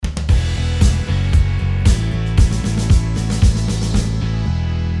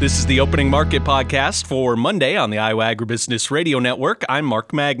This is the Opening Market Podcast for Monday on the Iowa Agribusiness Radio Network. I'm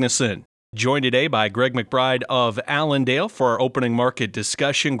Mark Magnuson. Joined today by Greg McBride of Allendale for our opening market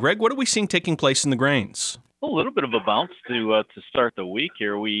discussion. Greg, what are we seeing taking place in the grains? A little bit of a bounce to start the week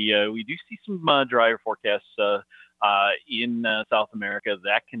here. We do see some drier forecasts in South America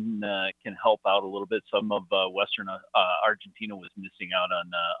that can help out a little bit. Some of Western Argentina was missing out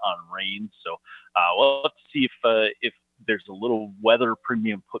on rain, so we'll have to see if there's a little weather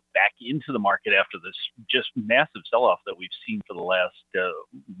premium put back into the market after this just massive sell-off that we've seen for the last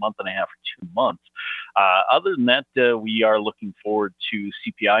month and a half or 2 months. Other than that, we are looking forward to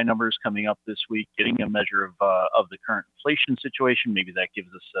CPI numbers coming up this week, getting a measure of the current inflation situation. Maybe that gives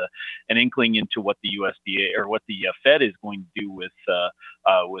us an inkling into what the USDA or what the Fed is going to do with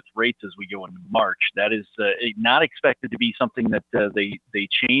rates as we go into March. That is not expected to be something that they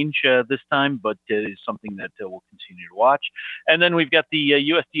change this time, but it is something that we'll continue to watch. And then we've got the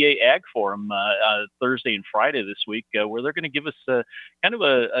USDA Ag Forum Thursday and Friday this week, where they're going to give us kind of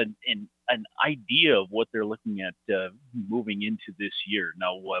an idea of what they're looking at moving into this year.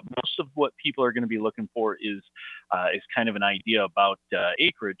 Now, most of what people are going to be looking for is kind of an idea about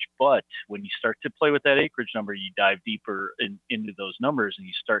acreage, but when you start to play with that acreage number, you dive deeper into those numbers and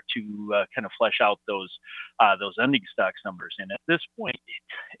you start to kind of flesh out those ending stocks numbers. And at this point,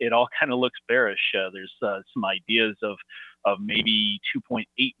 it all kind of looks bearish. There's some ideas of maybe 2.8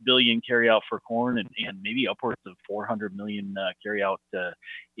 billion carryout for corn and maybe upwards of 400 million carryout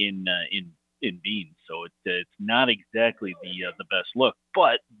in beans. So it's not exactly the best look,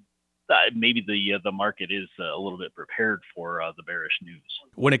 but maybe the market is a little bit prepared for the bearish news.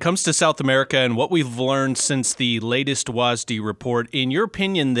 When it comes to South America and what we've learned since the latest WASDE report, in your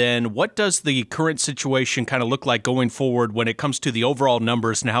opinion then, what does the current situation kind of look like going forward when it comes to the overall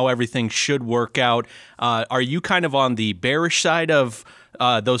numbers and how everything should work out? Are you kind of on the bearish side of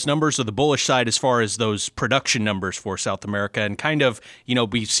those numbers or the bullish side as far as those production numbers for South America? And kind of,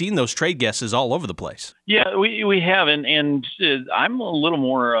 we've seen those trade guesses all over the place. Yeah, we have, and I'm a little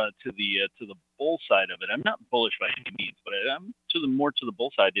more to the bull side of it. I'm not bullish by any means, but I'm more to the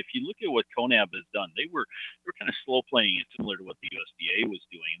bull side. If you look at what CONAB has done, they were kind of slow playing it, similar to what the USDA was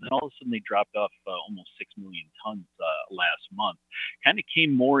doing, and then all of a sudden they dropped off almost 6 million tons last month. Kind of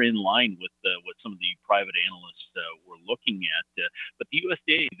came more in line with what some of the private analysts were looking at, but the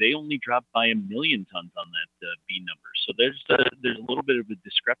USDA, they only dropped by 1 million tons on that B number. So there's a little bit of a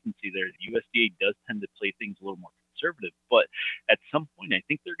discrepancy there. The USDA does tend to play things a little more conservative, but at some point, I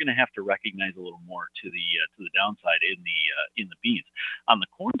think they're going to have to recognize a little more to the downside in the beans. On the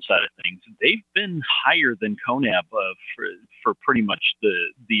corn side of things, they've been higher than CONAB for pretty much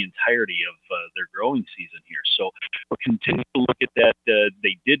the entirety of their growing season here. So we'll continue to look at that.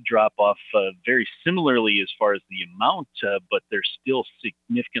 They did drop off very similarly as far as the amount, but they're still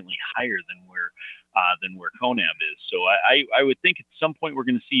significantly higher than where CONAB is. So I would think at some point we're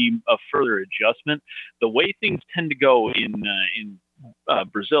going to see a further adjustment. The way things tend to go in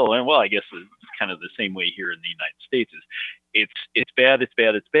Brazil, and well, I guess it's kind of the same way here in the United States, is it's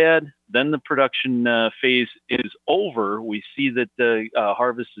bad. Then the production phase is over. We see that the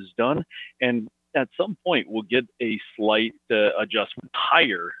harvest is done, and at some point we'll get a slight adjustment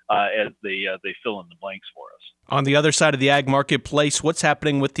higher as they fill in the blanks for us. On the other side of the ag marketplace, what's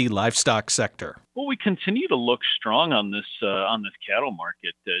happening with the livestock sector? Well, we continue to look strong on this cattle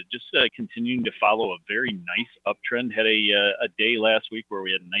market. Just continuing to follow a very nice uptrend. Had a day last week where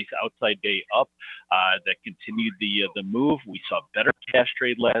we had a nice outside day up that continued the move. We saw better cash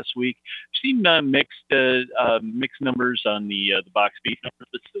trade last week. We've seen mixed numbers on the box beef numbers,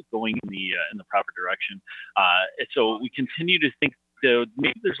 but still going in the proper direction. So we continue to think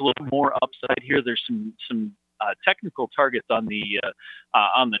maybe there's a little more upside here. There's some technical targets on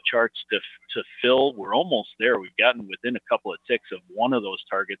the charts to fill. We're almost there. We've gotten within a couple of ticks of one of those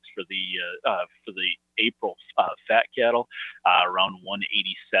targets for the April fat cattle, around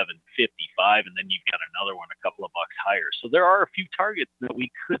 187.55, and then you've got another one a couple of bucks higher. So there are a few targets that we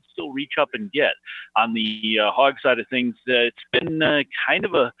could still reach up and get. On the hog side of things, it's been kind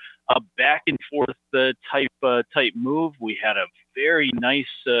of a back and forth type move. We had a very nice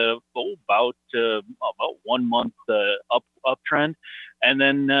about 1 month uptrend, and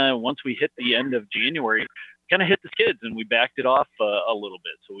then once we hit the end of January, kind of hit the skids and we backed it off a little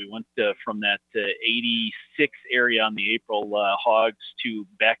bit. So we went from that 86 area on the April hogs to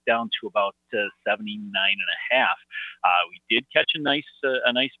back down to about 79.5. We did catch a nice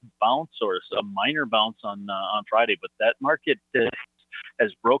bounce, or a minor bounce on Friday, but that market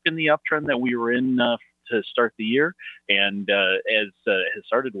has broken the uptrend that we were in to start the year, and has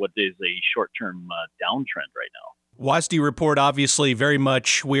started what is a short-term downtrend right now. WASDE report, obviously, very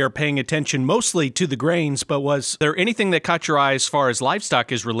much we are paying attention mostly to the grains, but was there anything that caught your eye as far as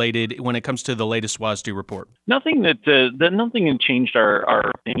livestock is related when it comes to the latest WASDE report? Nothing nothing has changed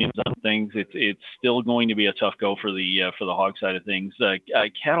our opinions on things. It's still going to be a tough go for the hog side of things.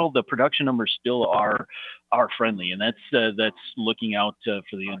 Cattle, the production numbers still are friendly, and that's looking out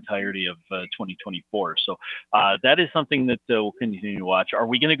for the entirety of 2024. So that is something that we'll continue to watch. Are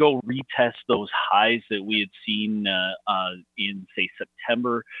we going to go retest those highs that we had seen in, say,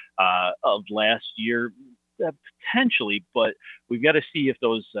 September of last year? Potentially, but we've got to see if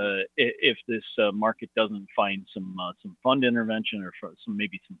those if this market doesn't find some fund intervention or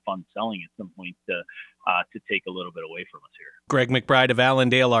maybe some fund selling at some point to take a little bit away from us here. Greg McBride of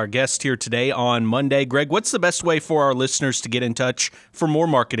Allendale, our guest here today on Monday. Greg, what's the best way for our listeners to get in touch for more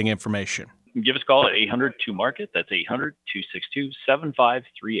marketing information? Give us a call at 800-2-MARKET. That's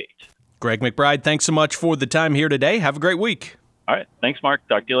 800-262-7538. Greg McBride, thanks so much for the time here today. Have a great week. All right. Thanks, Mark.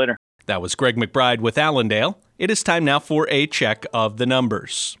 Talk to you later. That was Greg McBride with Allendale. It is time now for a check of the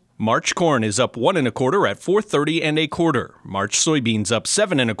numbers. March corn is up 1 1/4 at $4.30 1/4. March soybeans up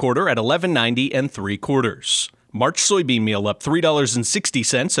 7 1/4 at $11.90 3/4. March soybean meal up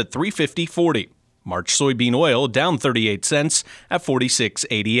 $3.60 at $3.50.40. March soybean oil down 38 cents at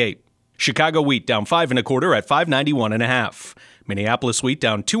 $46.88. Chicago wheat down 5 1/4 at $5.91 1/2. Minneapolis wheat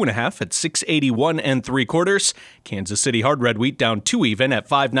down 2 1/2 at $6.81 3/4. Kansas City hard red wheat down 2 even at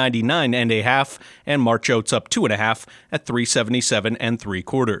 $5.99 1/2, and March oats up 2 1/2 at $3.77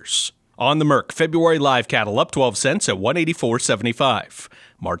 3/4. On the Merc, February live cattle up 12 cents at $184.75.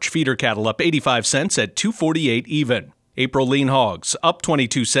 March feeder cattle up 85 cents at $2.48 even. April lean hogs up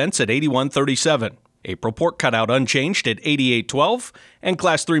 22 cents at $81.37. April pork cutout unchanged at $88.12, and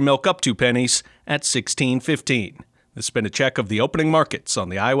Class 3 milk up 2 pennies at $16.15. This has been a check of the opening markets on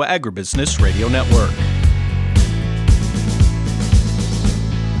the Iowa Agribusiness Radio Network.